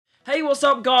Hey, what's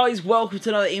up guys? Welcome to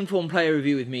another Informed Player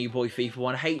Review with me, your boy FIFA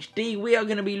 1 HD. We are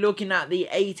going to be looking at the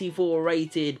 84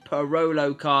 rated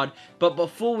Parolo card, but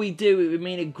before we do, it would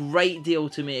mean a great deal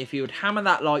to me if you would hammer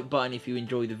that like button if you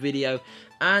enjoyed the video.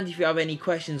 And if you have any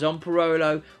questions on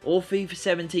Parolo or FIFA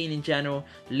 17 in general,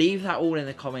 leave that all in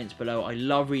the comments below. I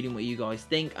love reading what you guys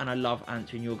think and I love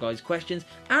answering your guys' questions.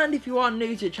 And if you are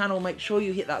new to the channel, make sure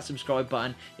you hit that subscribe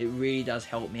button. It really does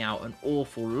help me out an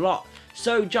awful lot.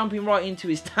 So jumping right into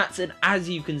his stats, and as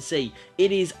you can see,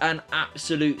 it is an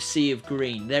absolute sea of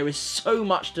green. There is so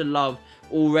much to love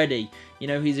already. You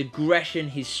know, his aggression,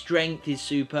 his strength is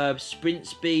superb, sprint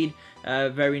speed,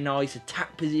 very nice,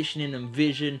 attack positioning and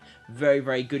vision,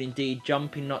 very good indeed.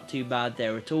 Jumping, not too bad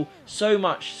there at all. So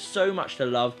much to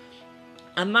love.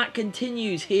 And that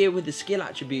continues here with the skill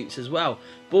attributes as well.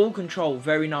 Ball control,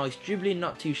 very nice. Dribbling,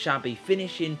 not too shabby.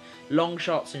 Finishing, long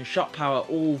shots and shot power,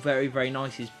 all very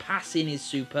nice. His passing is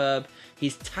superb.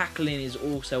 His tackling is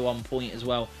also on point as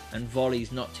well. And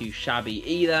volleys, not too shabby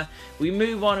either. We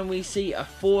move on and we see a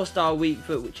 4-star weak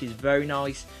foot, which is very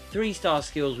nice. 3-star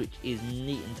skills, which is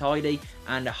neat and tidy.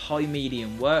 And a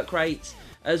high-medium work rates,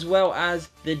 as well as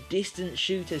the distance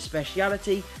shooter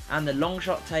speciality and the long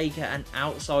shot taker and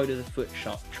outside of the foot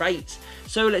shot traits.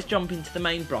 So let's jump into the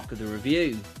main block of the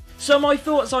review. So my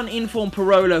thoughts on Informed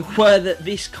Parolo were that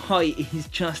this guy is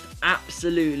just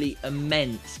absolutely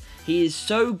immense. He is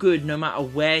so good no matter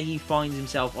where he finds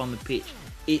himself on the pitch.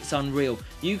 It's unreal.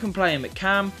 You can play him at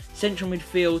cam, central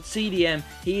midfield, CDM.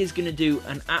 He is going to do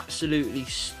an absolutely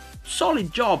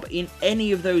solid job in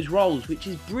any of those roles, which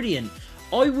is brilliant.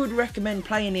 I would recommend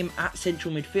playing him at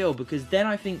central midfield because then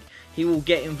I think he will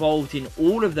get involved in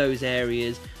all of those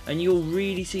areas and you'll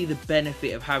really see the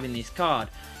benefit of having this card.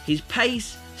 His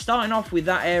pace, starting off with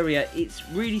that area, it's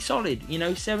really solid. You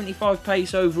know, 75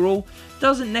 pace overall.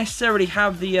 Doesn't necessarily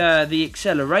have the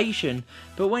acceleration,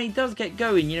 but when he does get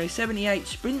going, you know, 78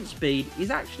 sprint speed is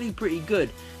actually pretty good.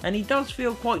 And he does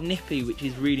feel quite nippy, which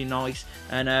is really nice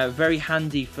and very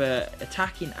handy for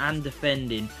attacking and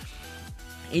defending.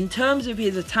 In terms of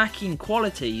his attacking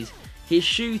qualities, his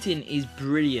shooting is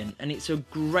brilliant and it's a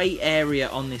great area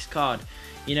on this card.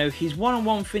 You know, his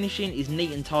one-on-one finishing is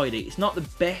neat and tidy. It's not the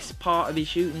best part of his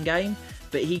shooting game,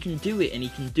 but he can do it and he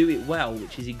can do it well,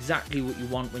 which is exactly what you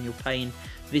want when you're paying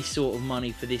this sort of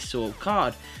money for this sort of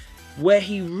card. Where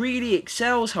he really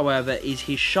excels, however, is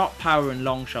his shot power and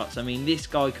long shots. I mean, this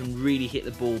guy can really hit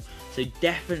the ball, so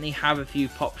definitely have a few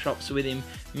pop shots with him,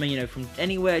 you know, from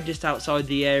anywhere just outside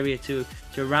the area to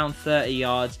around 30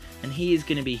 yards, and he is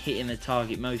going to be hitting the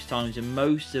target most times, and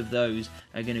most of those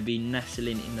are going to be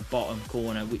nestling in the bottom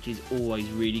corner, which is always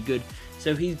really good.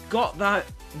 So he's got that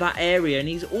area, and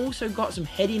he's also got some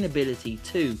heading ability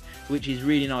too, which is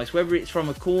really nice. Whether it's from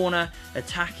a corner,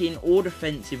 attacking or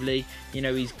defensively, you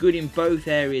know, he's good in both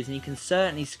areas, and he can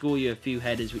certainly score you a few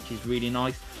headers, which is really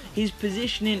nice. His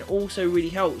positioning also really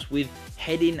helps with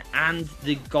heading and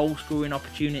the goal scoring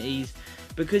opportunities,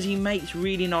 because he makes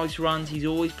really nice runs. He's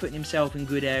always putting himself in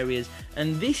good areas,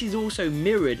 and this is also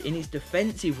mirrored in his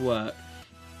defensive work,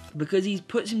 because he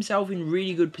puts himself in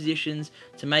really good positions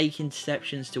to make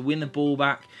interceptions, to win the ball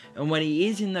back, and when he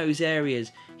is in those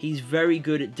areas, he's very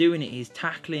good at doing it. His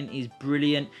tackling is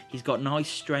brilliant. He's got nice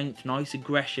strength, nice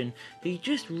aggression. He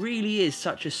just really is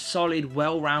such a solid,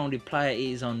 well-rounded player. It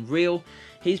is unreal.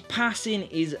 His passing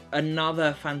is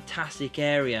another fantastic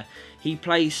area. He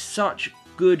plays such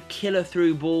good killer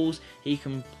through balls. He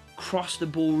can cross the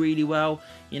ball really well,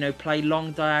 you know, play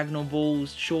long diagonal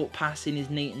balls. Short passing is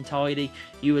neat and tidy.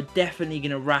 You are definitely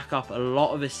going to rack up a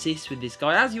lot of assists with this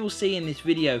guy. As you'll see in this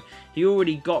video, he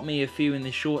already got me a few in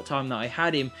the short time that I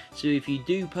had him, so if you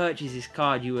do purchase this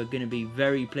card, you are going to be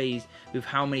very pleased with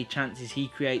how many chances he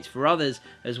creates for others,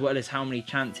 as well as how many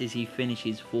chances he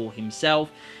finishes for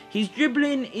himself. His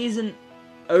dribbling isn't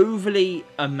overly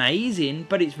amazing,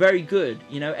 but it's very good.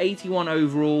 You know, 81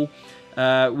 overall.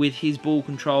 With his ball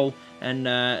control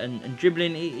and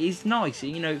dribbling, is nice.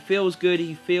 You know, it feels good.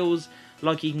 He feels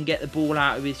like he can get the ball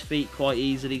out of his feet quite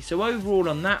easily. So overall,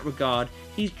 on that regard,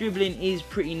 his dribbling is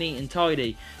pretty neat and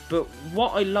tidy. But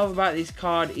what I love about this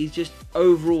card is just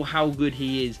overall how good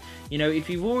he is. You know, if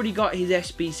you've already got his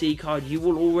SBC card, you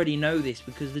will already know this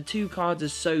because the two cards are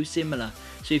so similar.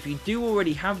 So if you do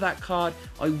already have that card,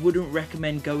 I wouldn't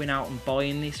recommend going out and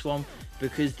buying this one.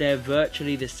 because they're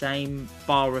virtually the same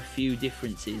bar a few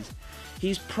differences.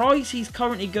 His price, he's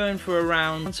currently going for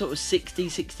around sort of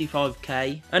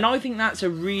 60-65k, and I think that's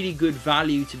a really good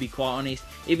value, to be quite honest.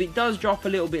 If it does drop a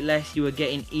little bit less, you are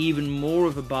getting even more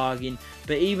of a bargain,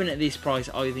 but even at this price,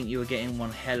 I think you are getting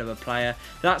one hell of a player.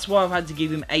 That's why I've had to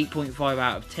give him 8.5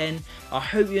 out of 10. I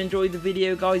hope you enjoyed the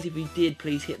video, guys. If you did,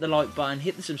 please hit the like button,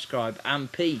 hit the subscribe,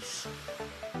 and peace.